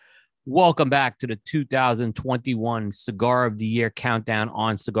Welcome back to the 2021 Cigar of the Year countdown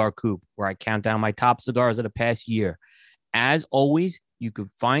on Cigar Coop, where I count down my top cigars of the past year. As always, you can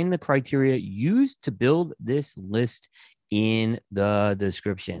find the criteria used to build this list in the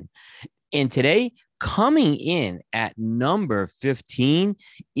description. And today, coming in at number 15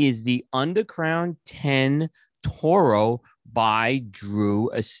 is the Undercrown 10 Toro by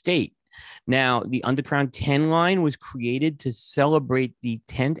Drew Estate. Now, the Undercrown 10 line was created to celebrate the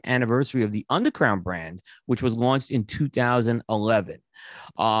 10th anniversary of the Undercrown brand, which was launched in 2011.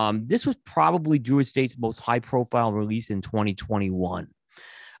 This was probably Drew Estate's most high profile release in 2021.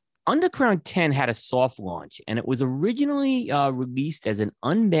 Undercrown 10 had a soft launch, and it was originally released as an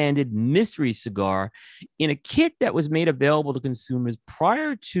unbanded mystery cigar in a kit that was made available to consumers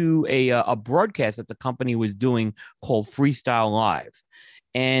prior to a broadcast that the company was doing called Freestyle Live.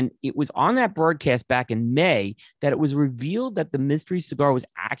 And it was on that broadcast back in May that it was revealed that the mystery cigar was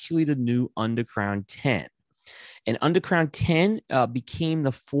actually the new Undercrown 10. And Undercrown 10 became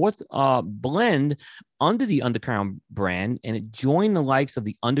the fourth blend under the Undercrown brand, and it joined the likes of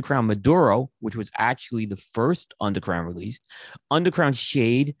the Undercrown Maduro, which was actually the first Undercrown released, Undercrown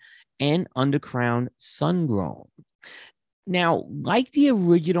Shade, and Undercrown Sungrown. Now, like the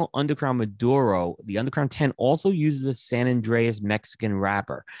original Undercrown Maduro, the Undercrown 10 also uses a San Andreas Mexican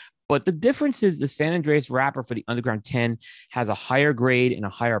wrapper. But the difference is the San Andreas wrapper for the Undercrown 10 has a higher grade and a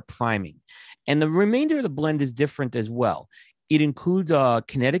higher priming. And the remainder of the blend is different as well. It includes a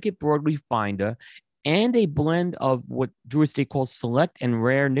Connecticut broadleaf binder and a blend of what Drew Estate calls select and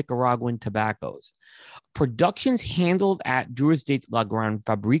rare Nicaraguan tobaccos. Production's handled at Drew Estate's La Gran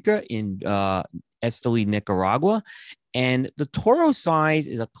Fabrica in Esteli, Nicaragua. And the Toro size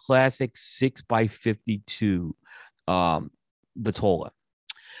is a classic 6x52 Vitola.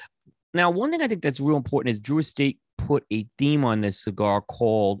 Now, one thing I think that's real important is Drew Estate put a theme on this cigar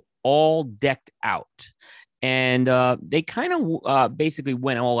called All Decked Out. And they kind of basically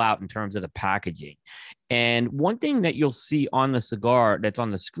went all out in terms of the packaging. And one thing that you'll see on the cigar that's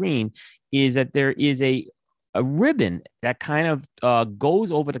on the screen is that there is a ribbon that kind of goes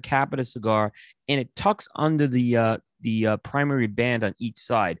over the cap of the cigar, and it tucks under the primary band on each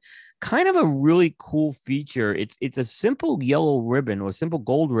side. Kind of a really cool feature. It's a simple yellow ribbon or a simple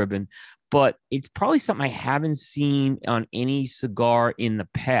gold ribbon, but it's probably something I haven't seen on any cigar in the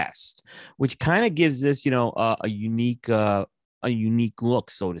past, which kind of gives this, a unique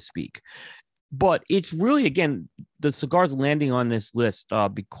look, so to speak. But it's really, again, the cigar's landing on this list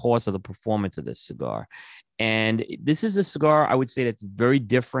because of the performance of this cigar. And this is a cigar, I would say, that's very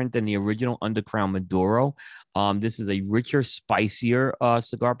different than the original Undercrown Maduro. This is a richer, spicier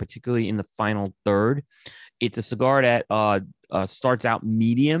cigar, particularly in the final third. It's a cigar that starts out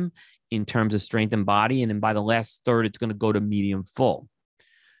medium in terms of strength and body. And then by the last third, it's going to go to medium full.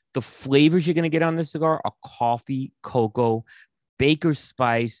 The flavors you're going to get on this cigar are coffee, cocoa, baker's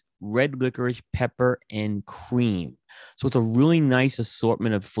spice, red licorice, pepper, and cream. So it's a really nice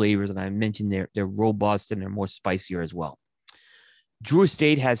assortment of flavors. And I mentioned they're robust and they're more spicier as well. Drew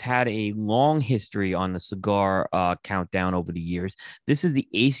Estate has had a long history on the cigar countdown over the years. This is the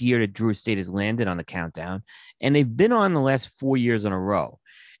eighth year that Drew Estate has landed on the countdown, and they've been on the last 4 years in a row.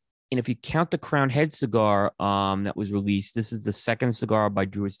 And if you count the Crown Head cigar that was released, this is the second cigar by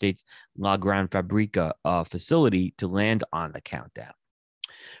Drew Estate's La Gran Fabrica facility to land on the countdown.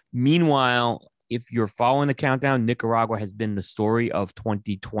 Meanwhile, if you're following the countdown, Nicaragua has been the story of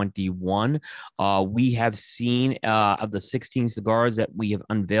 2021. We have seen of the 16 cigars that we have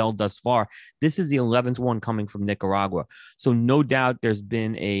unveiled thus far, this is the 11th one coming from Nicaragua. So no doubt there's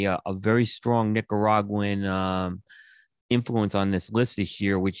been a very strong Nicaraguan influence on this list this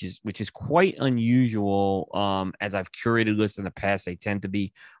year, which is quite unusual. As I've curated lists in the past, they tend to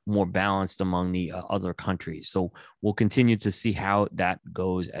be more balanced among the other countries. So we'll continue to see how that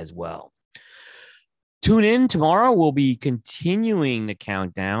goes as well. Tune in tomorrow. We'll be continuing the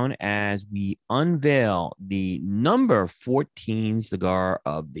countdown as we unveil the number 14 cigar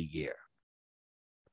of the year.